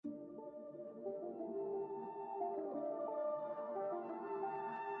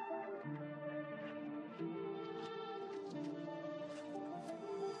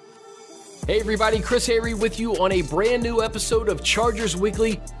Hey everybody, Chris Hayre with you on a brand new episode of Chargers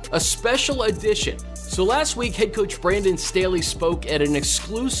Weekly, a special edition. So last week, head coach Brandon Staley spoke at an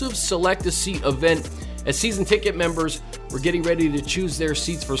exclusive Select-A-Seat event as season ticket members were getting ready to choose their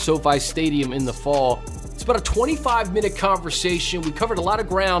seats for SoFi Stadium in the fall. It's about a 25-minute conversation. We covered a lot of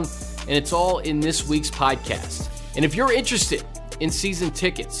ground, and it's all in this week's podcast. And if you're interested in season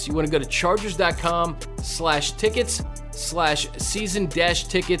tickets, you want to go to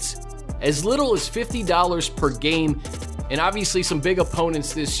chargers.com/tickets/season-tickets. As little as $50 per game, and obviously some big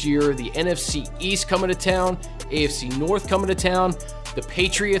opponents this year. The NFC East coming to town, AFC North coming to town, the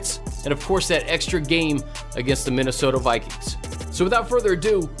Patriots, and of course that extra game against the Minnesota Vikings. So without further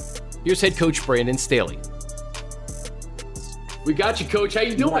ado, here's head coach Brandon Staley. We got you, Coach. How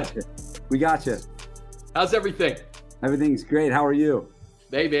you doing? We got you. How's everything? Everything's great. How are you?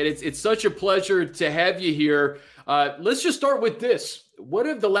 Hey, man, it's such a pleasure to have you here. Let's just start with this. What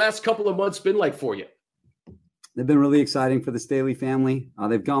have the last couple of months been like for you? They've been really exciting for the Staley family.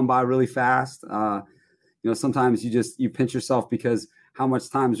 They've gone by really fast. Sometimes you pinch yourself because how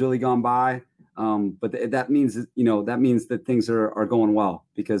much time's really gone by. But that means that things are going well,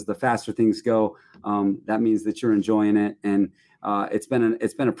 because the faster things go, that means that you're enjoying it. And it's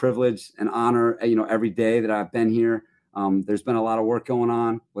been a privilege and honor, every day that I've been here. There's been a lot of work going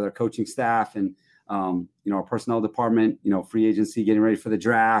on with our coaching staff and our personnel department, free agency, getting ready for the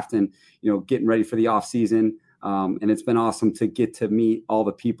draft and, getting ready for the off season. And it's been awesome to get to meet all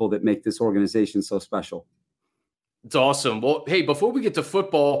the people that make this organization so special. It's awesome. Well, hey, before we get to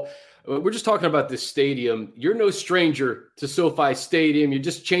football, we're just talking about this stadium. You're no stranger to SoFi Stadium. You're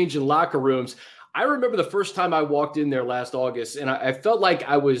just changing locker rooms. I remember the first time I walked in there last August, and I felt like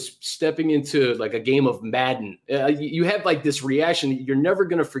I was stepping into like a game of Madden. You have like this reaction that you're never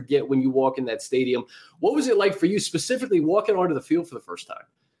going to forget when you walk in that stadium. What was it like for you specifically walking onto the field for the first time?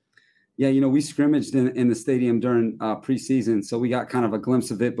 Yeah, we scrimmaged in the stadium during preseason, so we got kind of a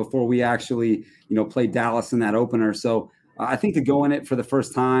glimpse of it before we actually, played Dallas in that opener. So I think to go in it for the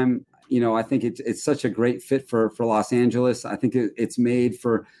first time, I think it's such a great fit for Los Angeles. I think it's made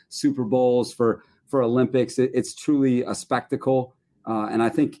for Super Bowls, for Olympics. It's truly a spectacle. And I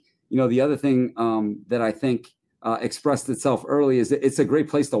think, the other thing that I think expressed itself early is that it's a great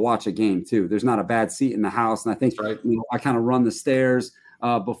place to watch a game too. There's not a bad seat in the house. And I think, right. I kind of run the stairs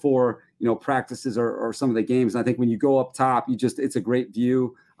before, practices or some of the games. And I think when you go up top, it's a great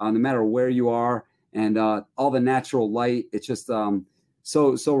view no matter where you are, and all the natural light. It's just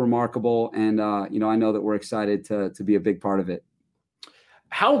so remarkable. And, I know that we're excited to be a big part of it.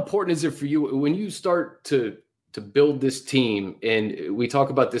 How important is it for you when you start to build this team, and we talk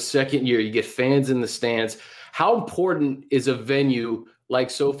about this second year, you get fans in the stands? How important is a venue like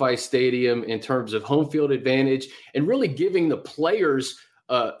SoFi Stadium in terms of home field advantage and really giving the players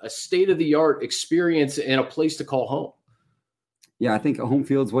a state-of-the-art experience and a place to call home? Yeah, I think a home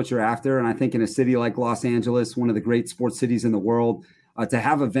field's what you're after. And I think in a city like Los Angeles, one of the great sports cities in the world, to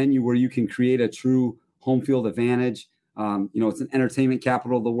have a venue where you can create a true home field advantage. It's an entertainment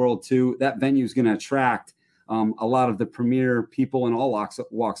capital of the world too. That venue is going to attract a lot of the premier people in all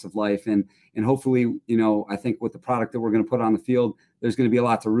walks of life. And hopefully, I think with the product that we're going to put on the field, there's going to be a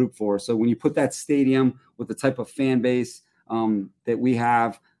lot to root for. So when you put that stadium with the type of fan base that we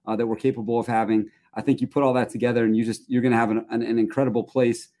have, that we're capable of having, I think you put all that together and you're going to have an incredible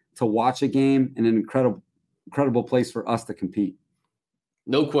place to watch a game and an incredible place for us to compete.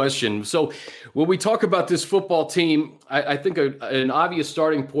 No question. So when we talk about this football team, I think an obvious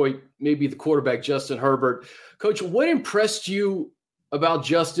starting point may be the quarterback, Justin Herbert. Coach, what impressed you about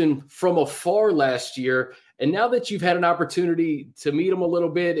Justin from afar last year? And now that you've had an opportunity to meet him a little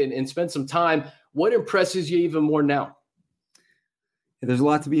bit and spend some time, what impresses you even more now? There's a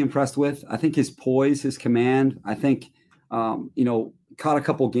lot to be impressed with. I think his poise, his command, I think, caught a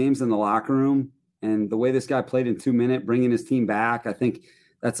couple games in the locker room. And the way this guy played in 2 minutes, bringing his team back, I think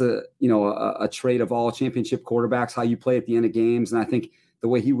that's a trait of all championship quarterbacks, how you play at the end of games. And I think the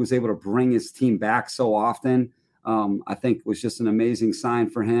way he was able to bring his team back so often, I think was just an amazing sign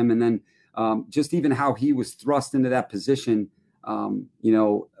for him. And then just even how he was thrust into that position,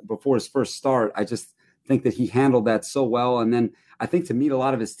 before his first start, I just think that he handled that so well. And then I think to meet a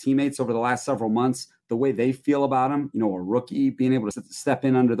lot of his teammates over the last several months, the way they feel about him, a rookie, being able to step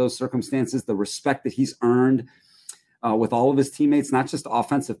in under those circumstances, the respect that he's earned with all of his teammates, not just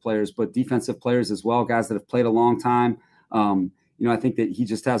offensive players, but defensive players as well, guys that have played a long time. I think that he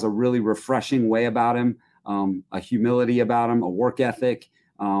just has a really refreshing way about him, a humility about him, a work ethic.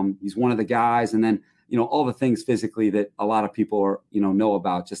 He's one of the guys. And then, all the things physically that a lot of people know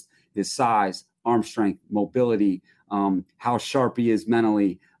about, just his size, arm strength, mobility, how sharp he is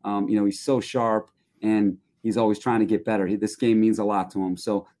mentally, He's so sharp and he's always trying to get better. This game means a lot to him.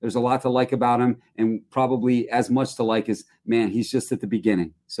 So there's a lot to like about him, and probably as much to like as, man, he's just at the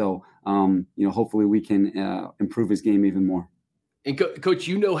beginning. So, hopefully we can improve his game even more. And Coach,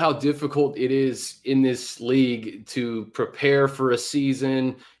 you know how difficult it is in this league to prepare for a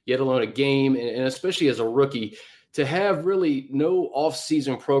season, let alone a game, and especially as a rookie, to have really no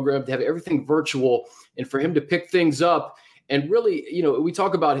off-season program, to have everything virtual, and for him to pick things up. And really, we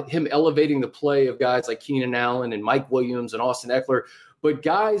talk about him elevating the play of guys like Keenan Allen and Mike Williams and Austin Eckler, but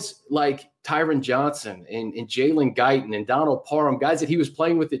guys like Tyron Johnson and Jalen Guyton and Donald Parham, guys that he was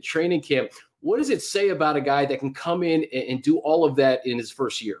playing with at training camp. What does it say about a guy that can come in and do all of that in his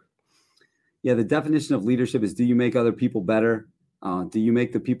first year? Yeah, the definition of leadership is, do you make other people better? Do you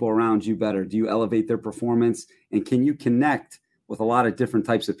make the people around you better? Do you elevate their performance? And can you connect with a lot of different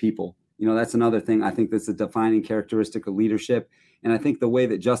types of people? That's another thing I think that's a defining characteristic of leadership. And I think the way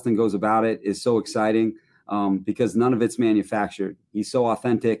that Justin goes about it is so exciting because none of it's manufactured. He's so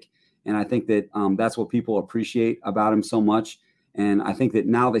authentic. And I think that that's what people appreciate about him so much. And I think that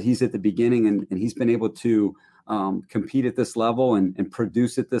now that he's at the beginning and he's been able to compete at this level and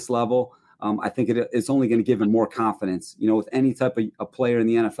produce at this level, I think it's only going to give him more confidence. With any type of a player in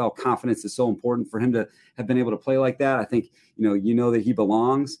the NFL, confidence is so important. For him to have been able to play like that, I think, that he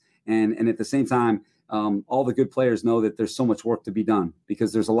belongs. And at the same time, all the good players know that there's so much work to be done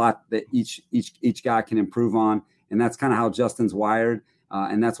because there's a lot that each guy can improve on. And that's kind of how Justin's wired.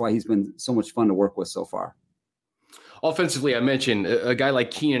 And that's why he's been so much fun to work with so far. Offensively, I mentioned a guy like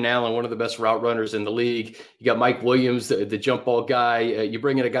Keenan Allen, one of the best route runners in the league. You got Mike Williams, the jump ball guy. You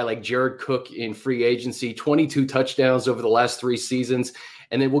bring in a guy like Jared Cook in free agency, 22 touchdowns over the last 3 seasons.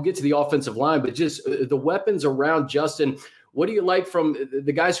 And then we'll get to the offensive line, but just the weapons around Justin. What do you like from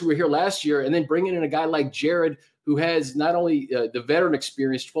the guys who were here last year? And then bringing in a guy like Jared, who has not only the veteran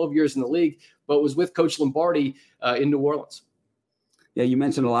experience, 12 years in the league, but was with Coach Lombardi in New Orleans. Yeah, you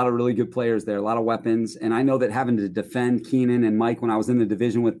mentioned a lot of really good players there, a lot of weapons. And I know that having to defend Keenan and Mike when I was in the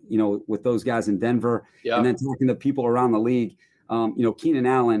division with those guys in Denver, and then talking to people around the league, Keenan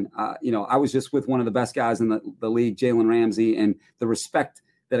Allen, I was just with one of the best guys in the league, Jalen Ramsey, and the respect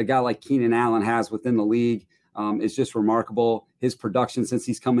that a guy like Keenan Allen has within the league is just remarkable. His production since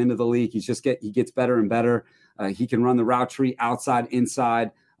he's come into the league, he gets better and better. He can run the route tree outside,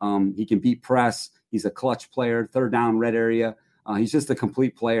 inside. He can beat press. He's a clutch player, third down, red area. He's just a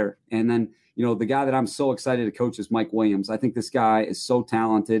complete player. And then, the guy that I'm so excited to coach is Mike Williams. I think this guy is so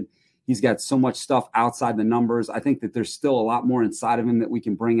talented. He's got so much stuff outside the numbers. I think that there's still a lot more inside of him that we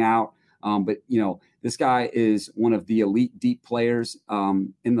can bring out. But this guy is one of the elite deep players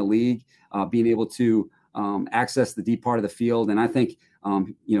in the league, being able to access the deep part of the field. And I think,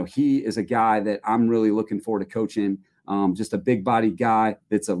 he is a guy that I'm really looking forward to coaching. Just a big body guy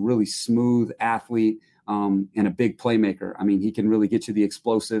that's a really smooth athlete. And a big playmaker. I mean, he can really get you the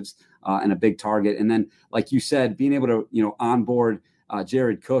explosives and a big target. And then, like you said, being able to, onboard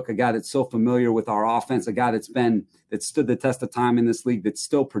Jared Cook, a guy that's so familiar with our offense, a guy that stood the test of time in this league, that's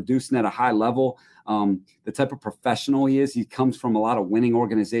still producing at a high level. The type of professional he is, he comes from a lot of winning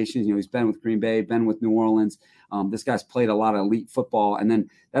organizations. He's been with Green Bay, been with New Orleans. This guy's played a lot of elite football. And then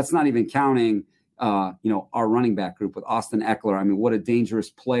that's not even counting our running back group with Austin Eckler. I mean, what a dangerous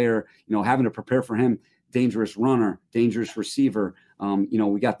player, having to prepare for him. Dangerous runner, dangerous receiver.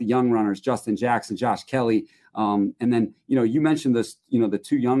 We got the young runners, Justin Jackson, Josh Kelly. And then, you mentioned this, the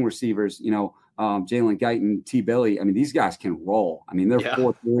 2 young receivers, Jalen Guyton, T. Billy. I mean, these guys can roll. I mean, they're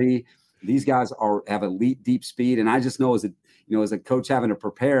 4.3. These guys have elite deep speed. And I just know as a coach having to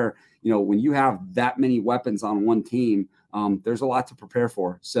prepare, when you have that many weapons on one team, there's a lot to prepare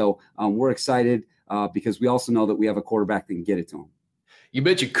for. So we're excited because we also know that we have a quarterback that can get it to him. You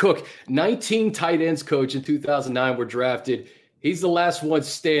mentioned Cook. 19 tight ends, Coach, in 2009 were drafted. He's the last one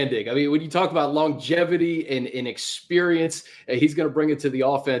standing. I mean, when you talk about longevity and experience, he's going to bring it to the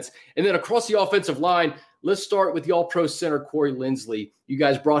offense. And then across the offensive line, let's start with the All-Pro center, Corey Linsley. You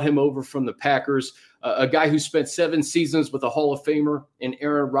guys brought him over from the Packers, a guy who spent 7 seasons with a Hall of Famer in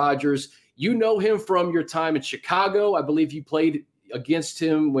Aaron Rodgers. You know him from your time in Chicago. I believe you played against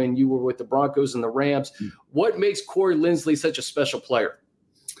him when you were with the Broncos and the Rams. What makes Corey Linsley such a special player?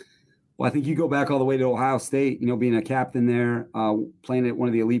 Well, I think you go back all the way to Ohio State, being a captain there, playing at one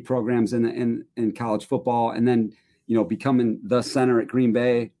of the elite programs in college football, and then, becoming the center at Green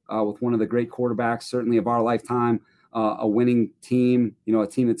Bay with one of the great quarterbacks, certainly of our lifetime, a winning team, a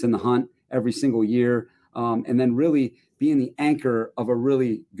team that's in the hunt every single year, and then really being the anchor of a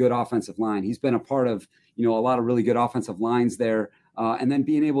really good offensive line. He's been a part of, a lot of really good offensive lines there, and then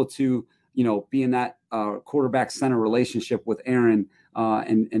being able to, be in that quarterback center relationship with Aaron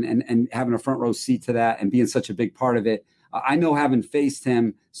and having a front row seat to that and being such a big part of it. I know, having faced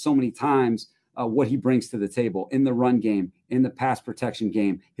him so many times, what he brings to the table in the run game, in the pass protection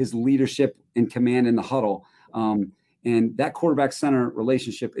game, his leadership and command in the huddle. And that quarterback center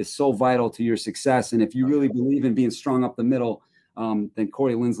relationship is so vital to your success. And if you really believe in being strong up the middle, then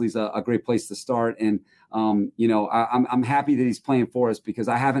Corey Linsley's a great place to start. And, I'm happy that he's playing for us, because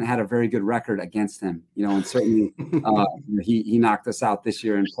I haven't had a very good record against him, and certainly he knocked us out this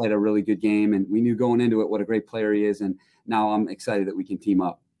year and played a really good game. And we knew going into it what a great player he is. And now I'm excited that we can team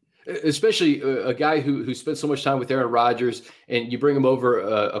up. Especially a guy who spent so much time with Aaron Rodgers, and you bring him over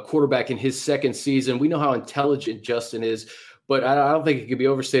a quarterback in his second season. We know how intelligent Justin is, but I don't think it could be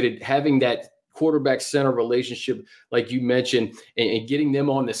overstated having that quarterback center relationship, like you mentioned, and getting them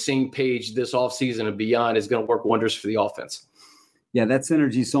on the same page this offseason and beyond is going to work wonders for the offense. Yeah, that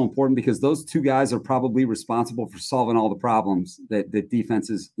synergy is so important, because those two guys are probably responsible for solving all the problems that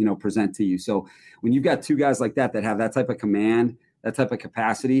defenses, present to you. So when you've got two guys like that have that type of command, that type of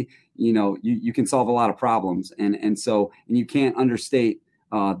capacity, you can solve a lot of problems. And you can't understate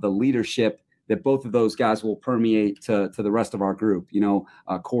the leadership that both of those guys will permeate to the rest of our group.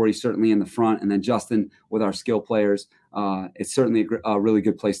 Corey certainly in the front, and then Justin with our skill players. It's certainly a really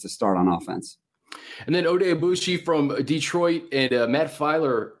good place to start on offense. And then Oday Aboushi from Detroit and Matt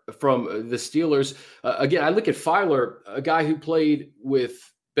Filer from the Steelers. Again, I look at Filer, a guy who played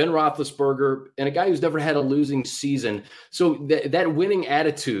with Ben Roethlisberger, and a guy who's never had a losing season. So that winning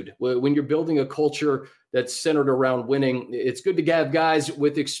attitude, when you're building a culture that's centered around winning, it's good to have guys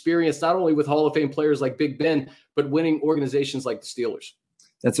with experience, not only with Hall of Fame players like Big Ben, but winning organizations like the Steelers.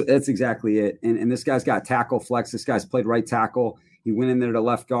 That's exactly it. And this guy's got tackle flex. This guy's played right tackle. He went in there to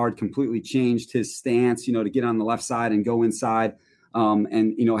left guard, completely changed his stance, to get on the left side and go inside.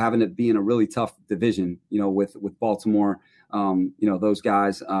 Having it be in a really tough division, with Baltimore, those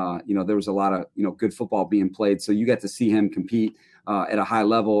guys, there was a lot of, good football being played. So you got to see him compete at a high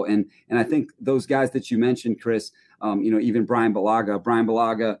level. And I think those guys that you mentioned, Chris, even Brian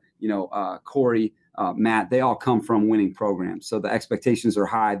Balaga, Corey, Matt, they all come from winning programs. So the expectations are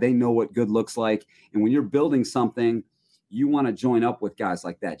high. They know what good looks like. And when you're building something, you want to join up with guys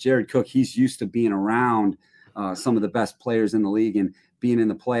like that. Jared Cook, he's used to being around some of the best players in the league and being in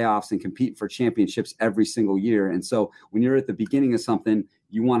the playoffs and competing for championships every single year. And so when you're at the beginning of something,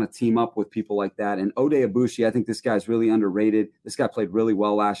 you want to team up with people like that. And Oday Aboushi, I think this guy's really underrated. This guy played really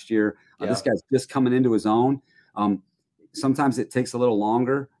well last year. This guy's just coming into his own. Sometimes it takes a little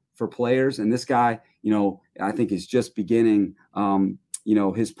longer for players. And this guy, I think is just beginning,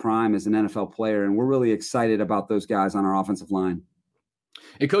 his prime as an NFL player. And we're really excited about those guys on our offensive line.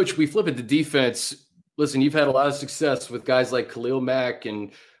 And Coach, we flip it to defense. Listen, you've had a lot of success with guys like Khalil Mack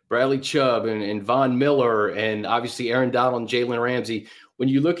and Bradley Chubb and Von Miller, and obviously Aaron Donald and Jalen Ramsey. When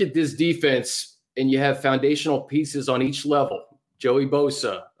you look at this defense and you have foundational pieces on each level, Joey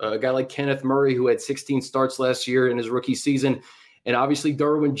Bosa, a guy like Kenneth Murray, who had 16 starts last year in his rookie season, and obviously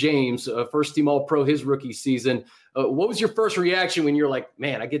Derwin James, first team All-Pro his rookie season. What was your first reaction when you're like,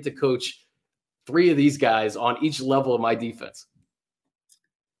 man, I get to coach three of these guys on each level of my defense?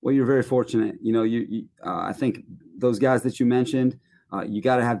 Well, you're very fortunate. I think those guys that you mentioned, you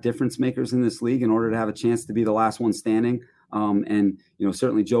got to have difference makers in this league in order to have a chance to be the last one standing.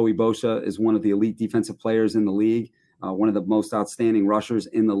 Certainly Joey Bosa is one of the elite defensive players in the league, one of the most outstanding rushers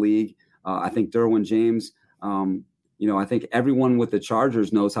in the league. I think Derwin James, I think everyone with the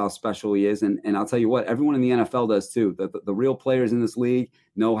Chargers knows how special he is. And I'll tell you what, everyone in the NFL does too. The real players in this league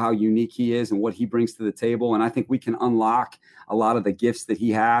know how unique he is and what he brings to the table. And I think we can unlock a lot of the gifts that he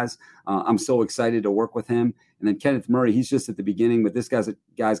has. I'm so excited to work with him. And then Kenneth Murray, he's just at the beginning, but this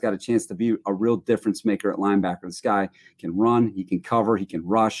guy's got a chance to be a real difference maker at linebacker. This guy can run, he can cover, he can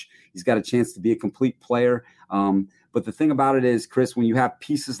rush. He's got a chance to be a complete player. But the thing about it is, Chris, when you have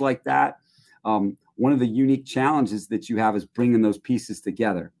pieces like that, one of the unique challenges that you have is bringing those pieces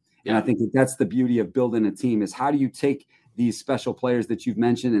together. And I think that's the beauty of building a team is how do you take these special players that you've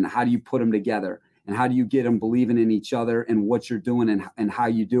mentioned and how do you put them together? And how do you get them believing in each other and what you're doing and how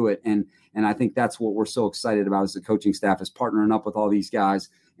you do it? And I think that's what we're so excited about as a coaching staff, is partnering up with all these guys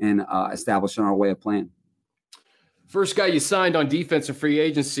and establishing our way of playing. First guy you signed on defensive free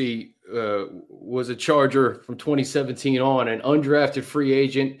agency was a Charger from 2017 on, an undrafted free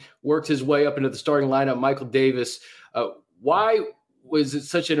agent, worked his way up into the starting lineup, Michael Davis. Why was it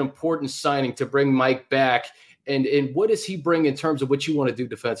such an important signing to bring Mike back? And what does he bring in terms of what you want to do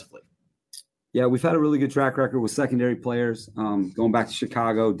defensively? Yeah, we've had a really good track record with secondary players, going back to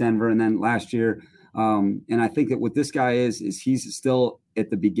Chicago, Denver, and then last year. And I think that what this guy is he's still at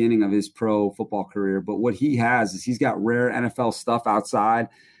the beginning of his pro football career. But what he has is he's got rare NFL stuff outside,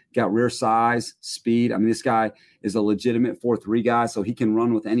 got rare size, speed. I mean, this guy is a legitimate 4.3 guy, so he can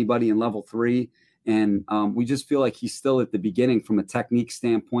run with anybody in level 3. And we just feel like he's still at the beginning from a technique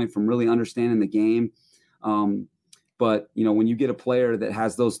standpoint, from really understanding the game. But, when you get a player that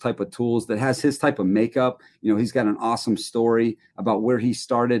has those type of tools, that has his type of makeup, he's got an awesome story about where he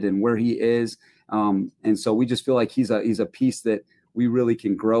started and where he is. And so we just feel like he's a piece that we really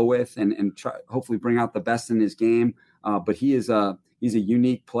can grow with and try, hopefully bring out the best in his game. But he's a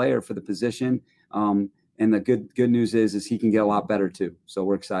unique player for the position. And the good news is he can get a lot better too. So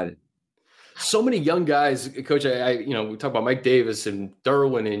we're excited. So many young guys, Coach. We talk about Mike Davis and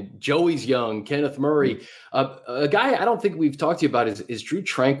Derwin and Joey's young, Kenneth Murray. A guy I don't think we've talked to you about is Drue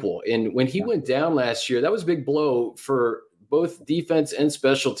Tranquill. And when he went down last year, that was a big blow for both defense and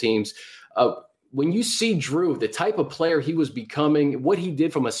special teams. When you see Drue, the type of player he was becoming, what he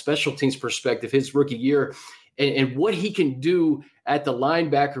did from a special teams perspective his rookie year, and what he can do at the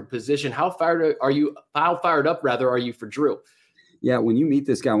linebacker position, how fired up are you for Drue? Yeah, when you meet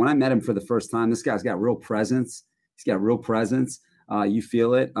this guy, when I met him for the first time, this guy's got real presence. He's got real presence. You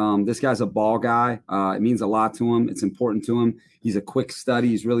feel it. This guy's a ball guy. It means a lot to him. It's important to him. He's a quick study.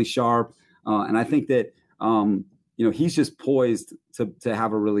 He's really sharp. And I think that, he's just poised to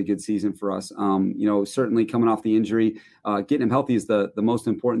have a really good season for us. Certainly coming off the injury, getting him healthy is the most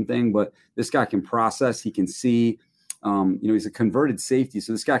important thing. But this guy can process. He can see. He's a converted safety,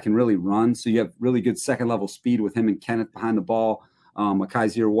 so this guy can really run. So you have really good second-level speed with him and Kenneth behind the ball.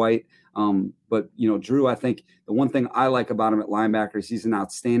 Kaiser White. But Drue, I think the one thing I like about him at linebacker is he's an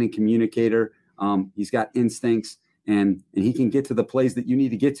outstanding communicator. He's got instincts and he can get to the plays that you need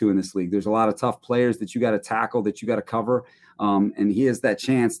to get to in this league. There's a lot of tough players that you got to tackle, that you got to cover. And he has that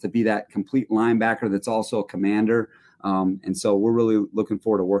chance to be that complete linebacker that's also a commander. And so we're really looking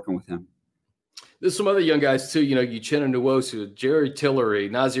forward to working with him. There's some other young guys too, Uchenna Nwosu, Jerry Tillery,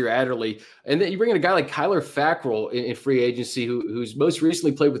 Nasir Adderley, and then you bring in a guy like Kyler Fackrell in free agency, who's most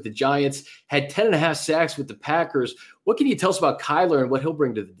recently played with the Giants, had 10.5 sacks with the Packers. What can you tell us about Kyler and what he'll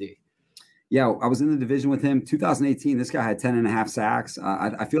bring to the D? Yeah, I was in the division with him. 2018, this guy had 10.5 sacks.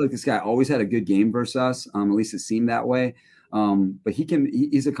 I feel like this guy always had a good game versus us. At least it seemed that way. But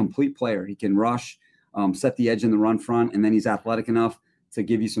he's a complete player. He can rush, set the edge in the run front, and then he's athletic enough to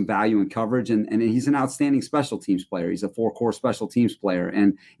give you some value and coverage. And he's an outstanding special teams player. He's a 4-core special teams player.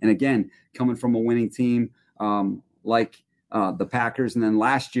 And again, coming from a winning team like the Packers. And then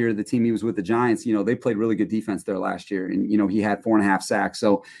last year, the team he was with, the Giants, they played really good defense there last year. And, he had 4.5 sacks.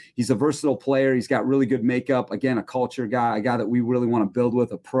 So he's a versatile player. He's got really good makeup. Again, a culture guy, a guy that we really want to build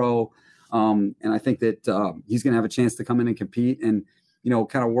with, a pro. And I think that he's going to have a chance to come in and compete. And,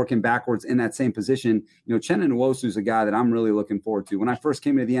 kind of working backwards in that same position. Uchenna Nwosu is a guy that I'm really looking forward to. When I first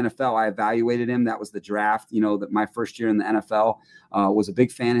came into the NFL, I evaluated him. That was the draft, that my first year in the NFL, was a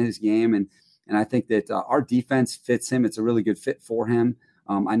big fan of his game. And I think that our defense fits him. It's a really good fit for him.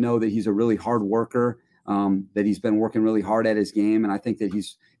 I know that he's a really hard worker, that he's been working really hard at his game. And I think that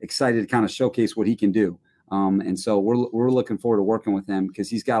he's excited to kind of showcase what he can do. And so we're looking forward to working with him because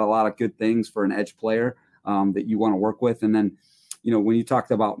he's got a lot of good things for an edge player that you want to work with. And then, when you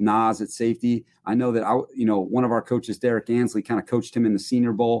talked about Nas at safety, I know that one of our coaches, Derek Ansley, kind of coached him in the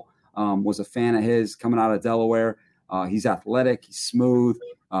Senior Bowl, was a fan of his coming out of Delaware. He's athletic, he's smooth,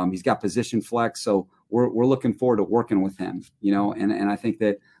 he's got position flex. So we're looking forward to working with him, and I think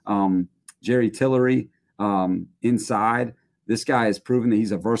that Jerry Tillery inside, this guy has proven that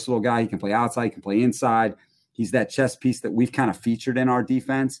he's a versatile guy. He can play outside, he can play inside. He's that chess piece that we've kind of featured in our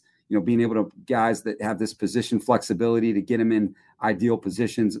defense. Being able to guys that have this position flexibility to get him in ideal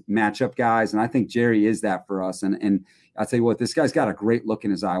positions, matchup guys. And I think Jerry is that for us. And I'll tell you what, this guy's got a great look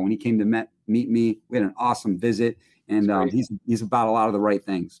in his eye. When he came to meet me, we had an awesome visit, and he's about a lot of the right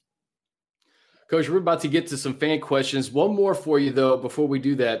things. Coach, we're about to get to some fan questions. One more for you, though, before we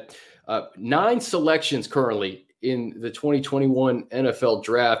do that. 9 selections currently in the 2021 NFL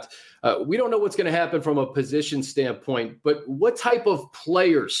draft. We don't know what's going to happen from a position standpoint, but what type of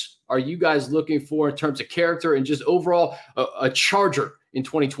players are you guys looking for in terms of character and just overall a Charger in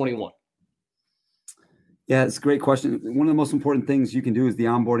 2021? Yeah, it's a great question. One of the most important things you can do is the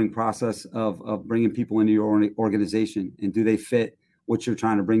onboarding process of bringing people into your organization, and do they fit what you're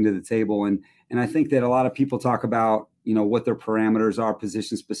trying to bring to the table? And I think that a lot of people talk about, what their parameters are,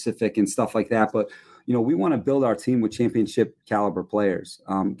 position specific and stuff like that. But, we want to build our team with championship caliber players,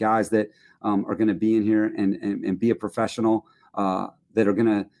 guys that are going to be in here and be a professional, that are going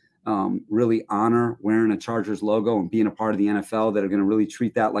to really honor wearing a Chargers logo and being a part of the NFL, that are going to really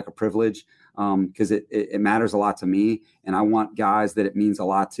treat that like a privilege. because it matters a lot to me. And I want guys that it means a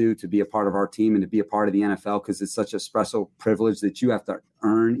lot to be a part of our team and to be a part of the NFL, because it's such a special privilege that you have to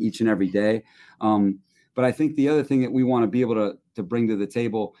earn each and every day. But I think the other thing that we want to be able to bring to the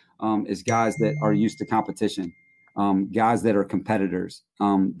table is guys that are used to competition, guys that are competitors.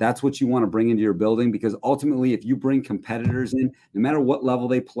 That's what you want to bring into your building, because ultimately, if you bring competitors in, no matter what level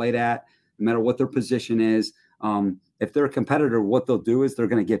they played at, no matter what their position is, if they're a competitor, what they'll do is they're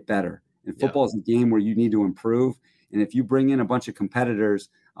going to get better. And football is a game where you need to improve. And if you bring in a bunch of competitors,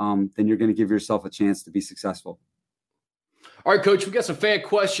 then you're going to give yourself a chance to be successful. All right, Coach, we got some fan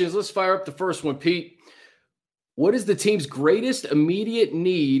questions. Let's fire up the first one, Pete. What is the team's greatest immediate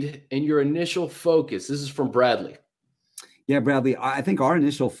need and your initial focus? This is from Bradley. Yeah, Bradley, I think our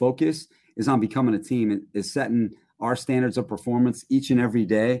initial focus is on becoming a team, is setting our standards of performance each and every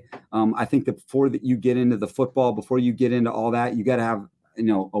day. I think that before that you get into the football, before you get into all that, you got to have,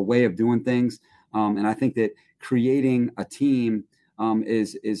 a way of doing things. And I think that creating a team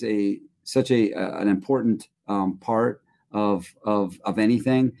is such an important part of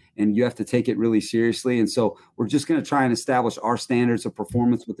anything, and you have to take it really seriously. And so we're just going to try and establish our standards of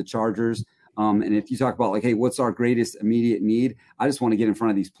performance with the Chargers. And if you talk about like, hey, what's our greatest immediate need? I just want to get in front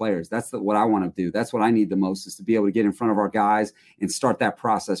of these players. That's what I want to do. That's what I need the most, is to be able to get in front of our guys and start that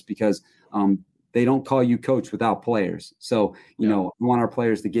process, because they don't call you coach without players. So, we want our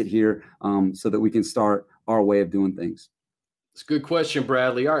players to get here so that we can start our way of doing things. It's a good question,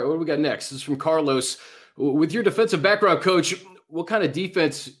 Bradley. All right, what do we got next? This is from Carlos. With your defensive background, Coach, what kind of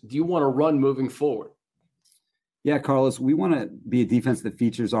defense do you want to run moving forward? Yeah, Carlos, we want to be a defense that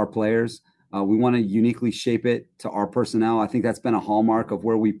features our players. We want to uniquely shape it to our personnel. I think that's been a hallmark of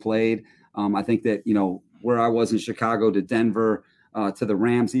where we played. I think that, where I was in Chicago to Denver, to the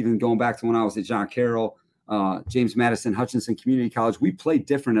Rams, even going back to when I was at John Carroll, James Madison, Hutchinson Community College, we played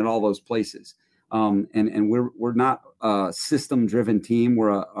different at all those places. And we're not a system-driven team.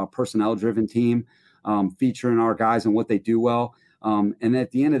 We're a personnel-driven team, featuring our guys and what they do well. And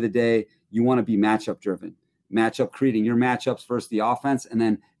at the end of the day, you want to be matchup-driven, creating your matchups versus the offense, and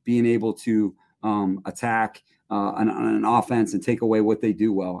then being able to attack an offense and take away what they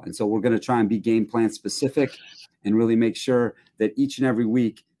do well. And so we're going to try and be game plan specific and really make sure that each and every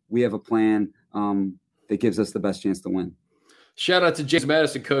week we have a plan that gives us the best chance to win. Shout out to James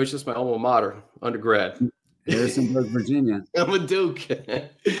Madison, Coach. That's my alma mater, undergrad. Harrisonburg, Virginia. I'm a Duke.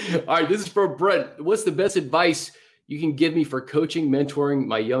 All right, this is from Brent. What's the best advice you can give me for coaching, mentoring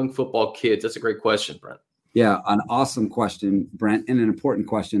my young football kids? That's a great question, Brent. Yeah, an awesome question, Brent, and an important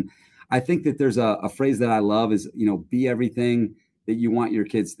question. I think that there's a phrase that I love is, be everything that you want your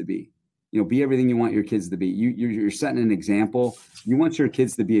kids to be. Be everything you want your kids to be. You're setting an example. You want your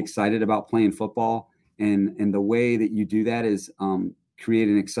kids to be excited about playing football. And the way that you do that is create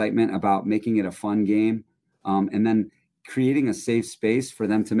an excitement about making it a fun game. And then creating a safe space for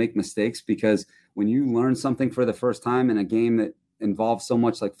them to make mistakes, because when you learn something for the first time in a game that involves so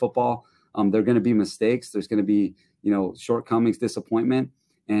much like football, there are going to be mistakes. There's going to be, shortcomings, disappointment,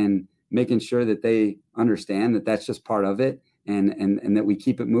 and making sure that they understand that that's just part of it, and that we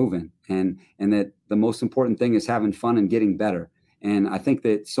keep it moving, and that the most important thing is having fun and getting better. And I think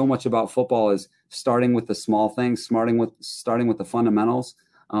that so much about football is starting with the small things, starting with the fundamentals.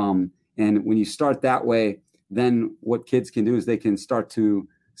 And when you start that way, then what kids can do is they can start to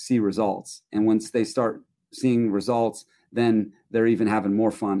see results. And once they start seeing results, then they're even having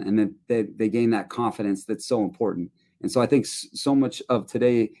more fun, and then they gain that confidence that's so important. And so I think so much of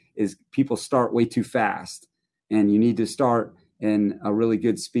today is people start way too fast, and you need to start in a really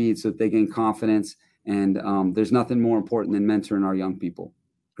good speed so that they gain confidence. And there's nothing more important than mentoring our young people.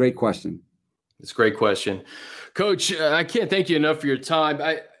 Great question. It's a great question. Coach, I can't thank you enough for your time.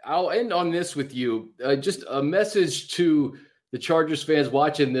 I'll end on this with you. Just a message to the Chargers fans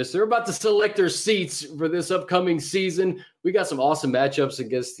watching this. They're about to select their seats for this upcoming season. We got some awesome matchups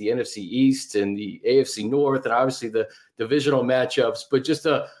against the NFC East and the AFC North, and obviously the divisional matchups. But just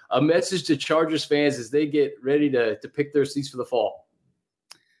a message to Chargers fans as they get ready to pick their seats for the fall.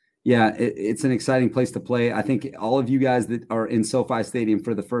 Yeah, it's an exciting place to play. I think all of you guys that are in SoFi Stadium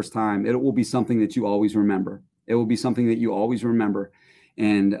for the first time, it will be something that you always remember. It will be something that you always remember.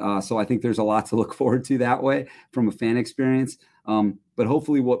 And so I think there's a lot to look forward to that way from a fan experience. But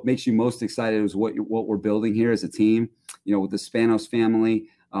hopefully what makes you most excited is what we're building here as a team, with the Spanos family,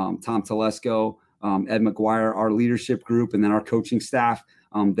 Tom Telesco, Ed McGuire, our leadership group, and then our coaching staff,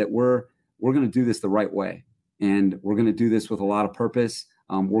 that we're going to do this the right way. And we're going to do this with a lot of purpose.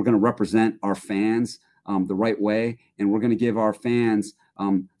 We're going to represent our fans the right way, and we're going to give our fans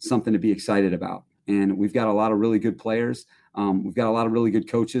something to be excited about. And we've got a lot of really good players. We've got a lot of really good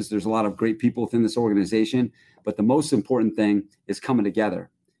coaches. There's a lot of great people within this organization, but the most important thing is coming together.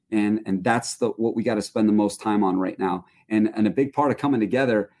 And that's what we got to spend the most time on right now. And a big part of coming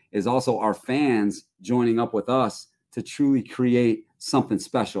together is also our fans joining up with us to truly create something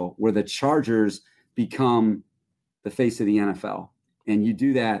special where the Chargers become the face of the NFL. And you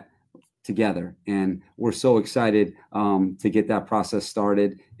do that together. And we're so excited to get that process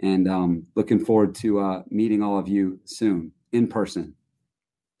started, and looking forward to meeting all of you soon in person.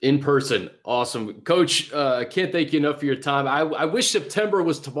 In person. Awesome. Coach, I can't thank you enough for your time. I wish September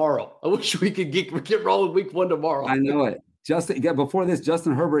was tomorrow. I wish we could get rolling week 1 tomorrow. I know it. Before this,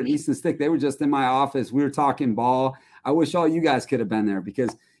 Justin Herbert and Easton Stick, they were just in my office. We were talking ball. I wish all you guys could have been there,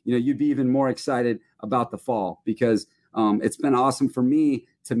 because, you'd be even more excited about the fall, because it's been awesome for me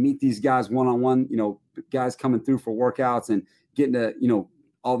to meet these guys one-on-one, guys coming through for workouts and getting to,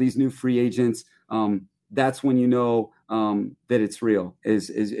 all these new free agents. That's when that it's real,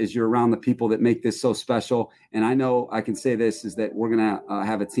 is you're around the people that make this so special. And I know I can say this, is that we're going to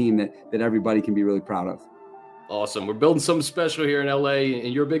have a team that everybody can be really proud of. Awesome. We're building something special here in LA,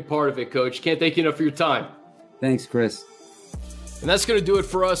 and you're a big part of it, Coach. Can't thank you enough for your time. Thanks, Chris. And that's going to do it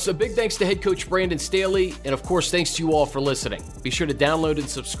for us. A big thanks to head coach Brandon Staley. And of course, thanks to you all for listening. Be sure to download and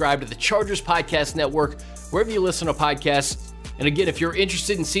subscribe to the Chargers Podcast Network, wherever you listen to podcasts. And again, if you're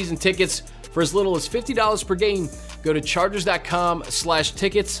interested in season tickets for as little as $50 per game, go to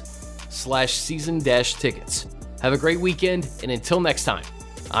chargers.com/tickets/season-tickets. Have a great weekend. And until next time,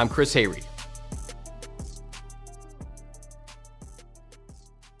 I'm Chris Hayreed.